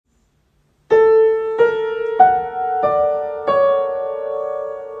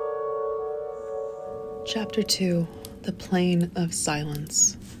Chapter 2, The Plane of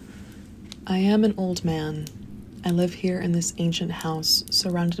Silence. I am an old man. I live here in this ancient house,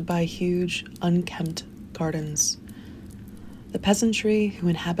 surrounded by huge, unkempt gardens. The peasantry who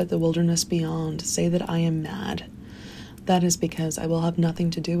inhabit the wilderness beyond say that I am mad. That is because I will have nothing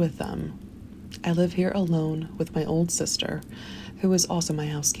to do with them. I live here alone with my old sister, who is also my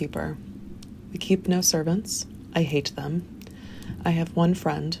housekeeper. We keep no servants. I hate them. I have one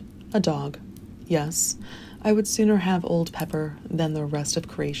friend, a dog. Yes, I would sooner have old Pepper than the rest of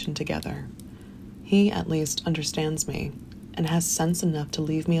creation together. He, at least, understands me, and has sense enough to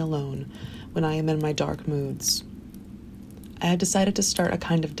leave me alone when I am in my dark moods. I have decided to start a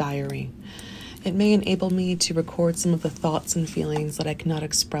kind of diary. It may enable me to record some of the thoughts and feelings that I cannot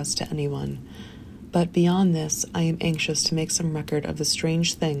express to anyone. But beyond this, I am anxious to make some record of the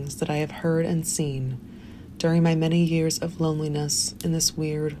strange things that I have heard and seen during my many years of loneliness in this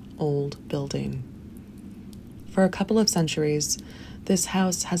weird old building. For a couple of centuries, this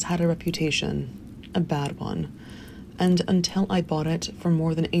house has had a reputation, a bad one, and until I bought it for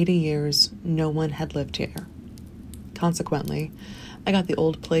more than 80 years, no one had lived here. Consequently, I got the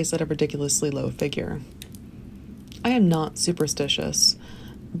old place at a ridiculously low figure. I am not superstitious,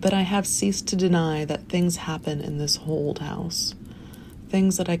 but I have ceased to deny that things happen in this old house,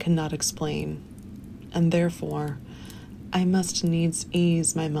 things that I cannot explain, and therefore I must needs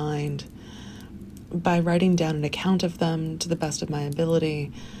ease my mind by writing down an account of them to the best of my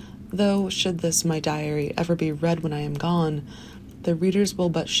ability, though should this my diary ever be read when I am gone, the readers will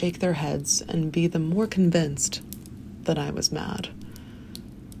but shake their heads and be the more convinced that I was mad.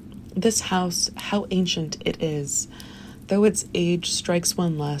 This house, how ancient it is, though its age strikes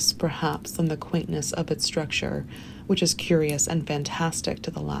one less, perhaps, than the quaintness of its structure, which is curious and fantastic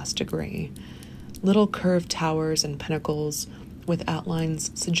to the last degree. Little curved towers and pinnacles, with outlines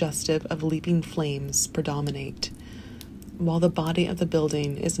suggestive of leaping flames, predominate, while the body of the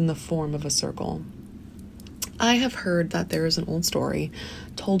building is in the form of a circle. I have heard that there is an old story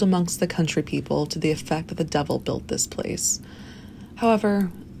told amongst the country people to the effect that the devil built this place.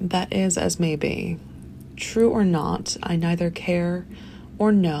 However, that is as may be. True or not, I neither care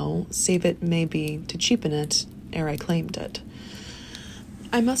or know, save it may be to cheapen it ere I claimed it.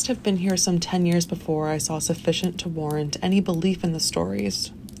 I must have been here some 10 years before I saw sufficient to warrant any belief in the stories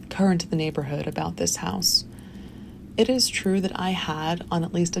current in the neighborhood about this house. It is true that I had, on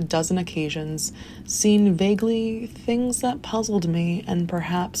at least a dozen occasions, seen vaguely things that puzzled me and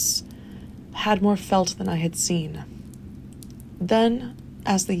perhaps had more felt than I had seen. Then,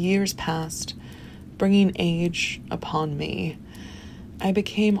 as the years passed, bringing age upon me, I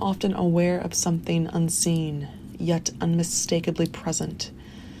became often aware of something unseen, yet unmistakably present,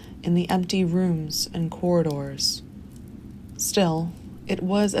 in the empty rooms and corridors. Still, it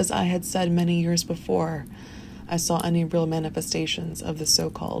was as I had said many years before I saw any real manifestations of the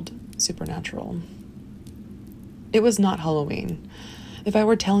so-called supernatural. It was not Halloween. If I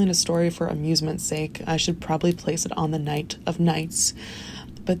were telling a story for amusement's sake, I should probably place it on the night of nights,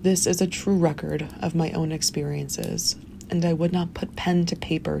 but this is a true record of my own experiences, and I would not put pen to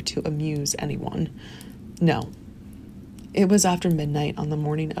paper to amuse anyone. No. It was after midnight on the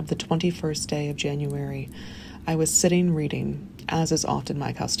morning of the 21st day of January. I was sitting reading, as is often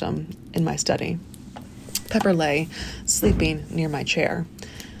my custom, in my study. Pepper lay, sleeping near my chair.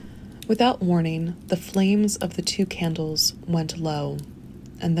 Without warning, the flames of the 2 candles went low,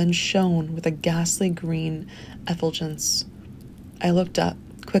 and then shone with a ghastly green effulgence. I looked up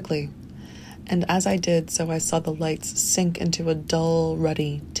quickly, and as I did so I saw the lights sink into a dull,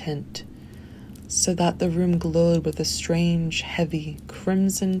 ruddy tint, so that the room glowed with a strange, heavy,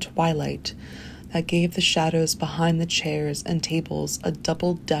 crimson twilight that gave the shadows behind the chairs and tables a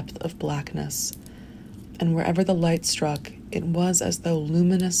double depth of blackness. And wherever the light struck, it was as though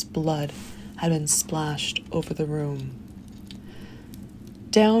luminous blood had been splashed over the room.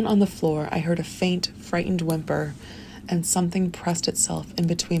 Down on the floor, I heard a faint, frightened whimper, and something pressed itself in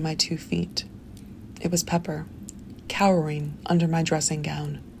between my 2 feet. It was Pepper, cowering under my dressing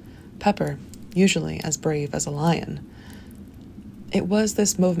gown. Pepper, usually as brave as a lion. It was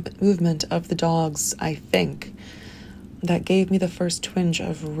this movement of the dog's, I think, that gave me the first twinge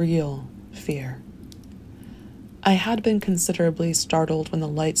of real fear. I had been considerably startled when the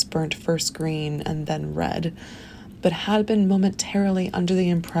lights burnt first green and then red, but had been momentarily under the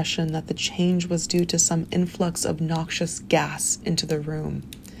impression that the change was due to some influx of noxious gas into the room.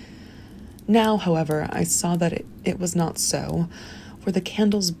 Now, however, I saw that it was not so, for the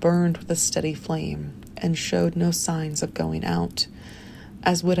candles burned with a steady flame and showed no signs of going out,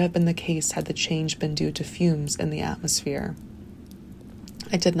 as would have been the case had the change been due to fumes in the atmosphere.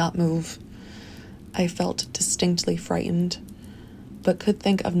 I did not move. I felt distinctly frightened, but could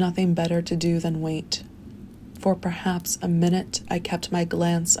think of nothing better to do than wait. For perhaps a minute I kept my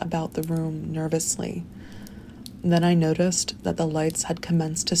glance about the room nervously. Then I noticed that the lights had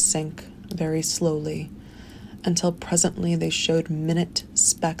commenced to sink very slowly, until presently they showed minute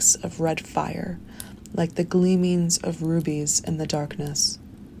specks of red fire, like the gleamings of rubies in the darkness.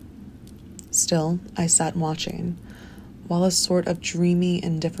 Still, I sat watching, while a sort of dreamy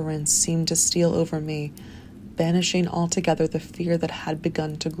indifference seemed to steal over me, banishing altogether the fear that had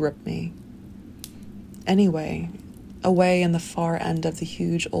begun to grip me. Anyway, away in the far end of the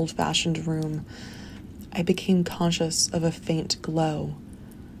huge old-fashioned room, I became conscious of a faint glow.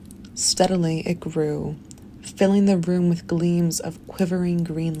 Steadily it grew, filling the room with gleams of quivering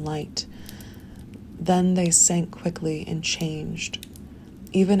green light. Then they sank quickly and changed,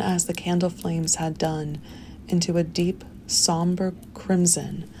 even as the candle flames had done, into a deep, somber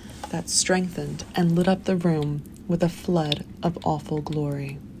crimson that strengthened and lit up the room with a flood of awful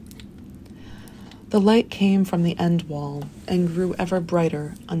glory. The light came from the end wall and grew ever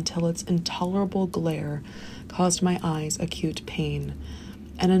brighter until its intolerable glare caused my eyes acute pain,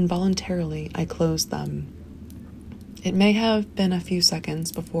 and involuntarily I closed them. It may have been a few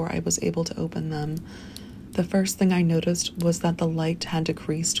seconds before I was able to open them. The first thing I noticed was that the light had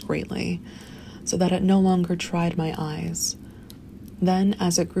decreased greatly, so that it no longer tried my eyes. Then,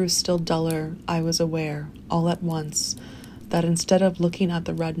 as it grew still duller, I was aware, all at once, that instead of looking at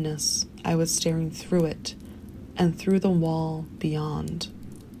the redness, I was staring through it, and through the wall beyond.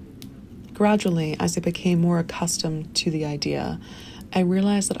 Gradually, as I became more accustomed to the idea, I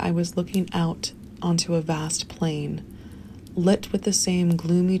realized that I was looking out onto a vast plain, lit with the same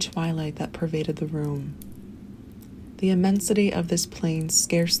gloomy twilight that pervaded the room. The immensity of this plain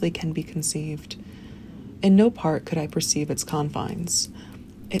scarcely can be conceived. In no part could I perceive its confines.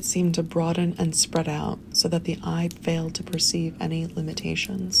 It seemed to broaden and spread out so that the eye failed to perceive any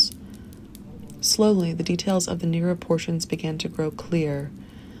limitations. Slowly, the details of the nearer portions began to grow clear.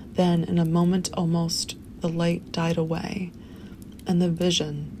 Then, in a moment almost, the light died away, and the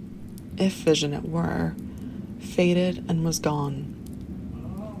vision, if vision it were, faded and was gone.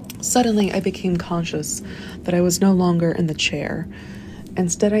 Suddenly, I became conscious that I was no longer in the chair.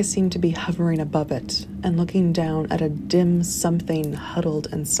 Instead, I seemed to be hovering above it and looking down at a dim something huddled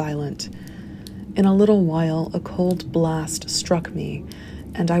and silent. In a little while, a cold blast struck me,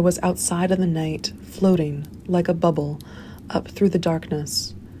 and I was outside in the night, floating, like a bubble, up through the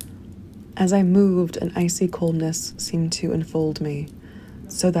darkness. As I moved, an icy coldness seemed to enfold me,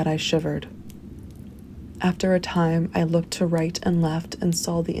 so that I shivered. After a time, I looked to right and left and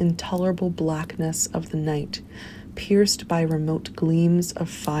saw the intolerable blackness of the night, pierced by remote gleams of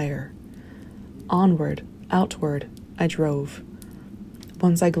fire. Onward, outward, I drove.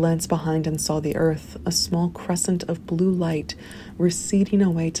 Once I glanced behind and saw the earth, a small crescent of blue light receding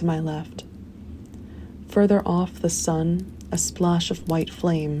away to my left. Further off, the sun, a splash of white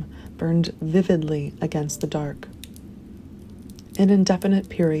flame, burned vividly against the dark. An indefinite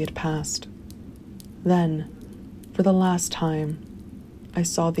period passed. Then, for the last time, I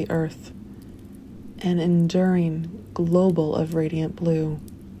saw the earth, an enduring global of radiant blue,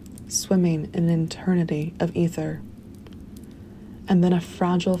 swimming in an eternity of ether. And then a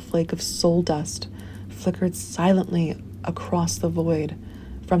fragile flake of soul dust flickered silently across the void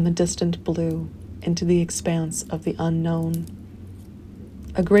from the distant blue into the expanse of the unknown.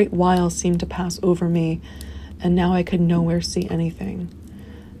 A great while seemed to pass over me, and now I could nowhere see anything.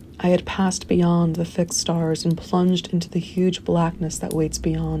 I had passed beyond the fixed stars and plunged into the huge blackness that waits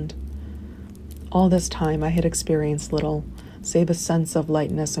beyond. All this time I had experienced little, save a sense of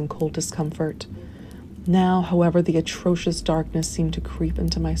lightness and cold discomfort. Now, however, the atrocious darkness seemed to creep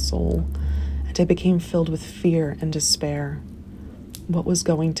into my soul, and I became filled with fear and despair. What was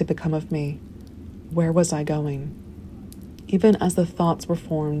going to become of me? Where was I going? Even as the thoughts were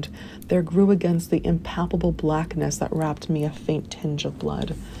formed, there grew against the impalpable blackness that wrapped me a faint tinge of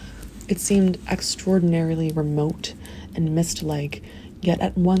blood. It seemed extraordinarily remote and mist-like, yet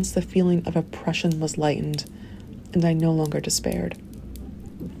at once the feeling of oppression was lightened, and I no longer despaired.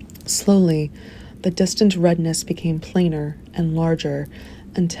 Slowly, the distant redness became plainer and larger,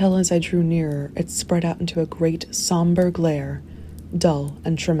 until as I drew nearer, it spread out into a great somber glare, dull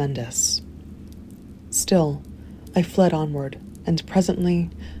and tremendous. Still, I fled onward, and presently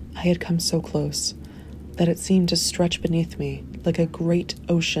I had come so close that it seemed to stretch beneath me like a great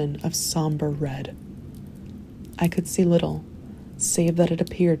ocean of somber red. I could see little, save that it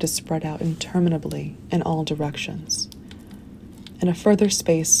appeared to spread out interminably in all directions. In a further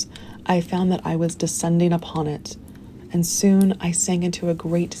space, I found that I was descending upon it, and soon I sank into a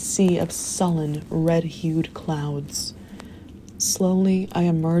great sea of sullen, red-hued clouds. Slowly I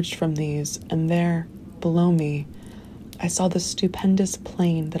emerged from these, and there, below me, I saw the stupendous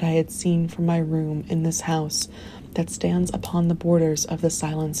plain that I had seen from my room in this house that stands upon the borders of the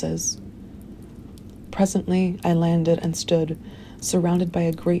silences. Presently I landed and stood, surrounded by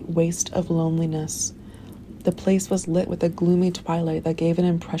a great waste of loneliness. The place was lit with a gloomy twilight that gave an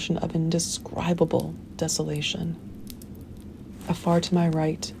impression of indescribable desolation. Afar to my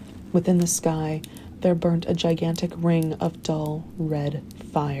right, within the sky, there burnt a gigantic ring of dull red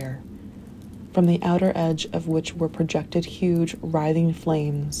fire, from the outer edge of which were projected huge, writhing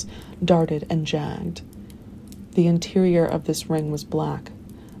flames, darted and jagged. The interior of this ring was black,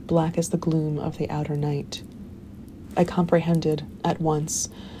 black as the gloom of the outer night. I comprehended, at once,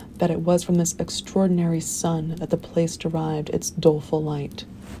 that it was from this extraordinary sun that the place derived its doleful light.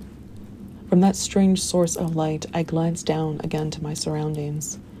 From that strange source of light, I glanced down again to my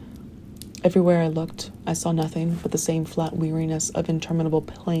surroundings. Everywhere I looked, I saw nothing but the same flat weariness of interminable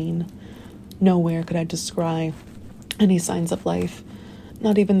plain. Nowhere could I descry any signs of life,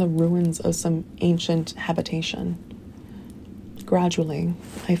 not even the ruins of some ancient habitation. Gradually,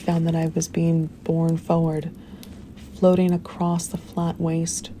 I found that I was being borne forward, floating across the flat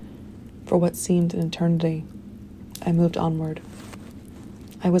waste. For what seemed an eternity, I moved onward.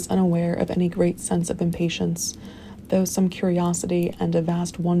 I was unaware of any great sense of impatience, though some curiosity and a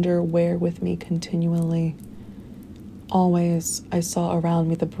vast wonder were with me continually. Always I saw around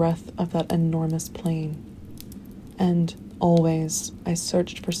me the breadth of that enormous plain, and always I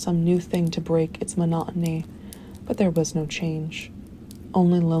searched for some new thing to break its monotony, but there was no change,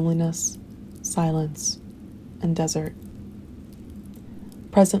 only loneliness, silence, and desert.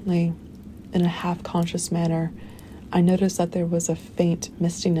 Presently, in a half-conscious manner, I noticed that there was a faint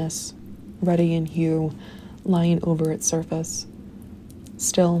mistiness, ruddy in hue, lying over its surface.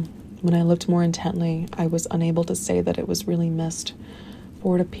 Still, when I looked more intently, I was unable to say that it was really mist,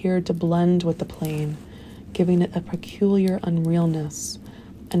 for it appeared to blend with the plain, giving it a peculiar unrealness,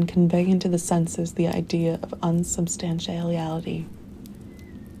 and conveying to the senses the idea of unsubstantiality.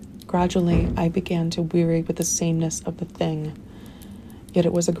 Gradually, I began to weary with the sameness of the thing, yet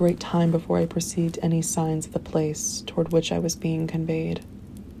it was a great time before I perceived any signs of the place toward which I was being conveyed.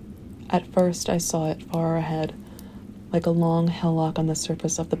 At first I saw it far ahead, like a long hillock on the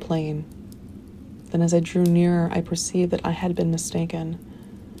surface of the plain. Then as I drew nearer, I perceived that I had been mistaken,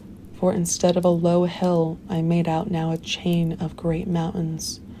 for instead of a low hill, I made out now a chain of great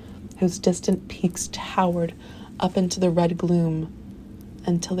mountains, whose distant peaks towered up into the red gloom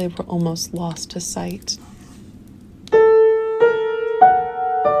until they were almost lost to sight.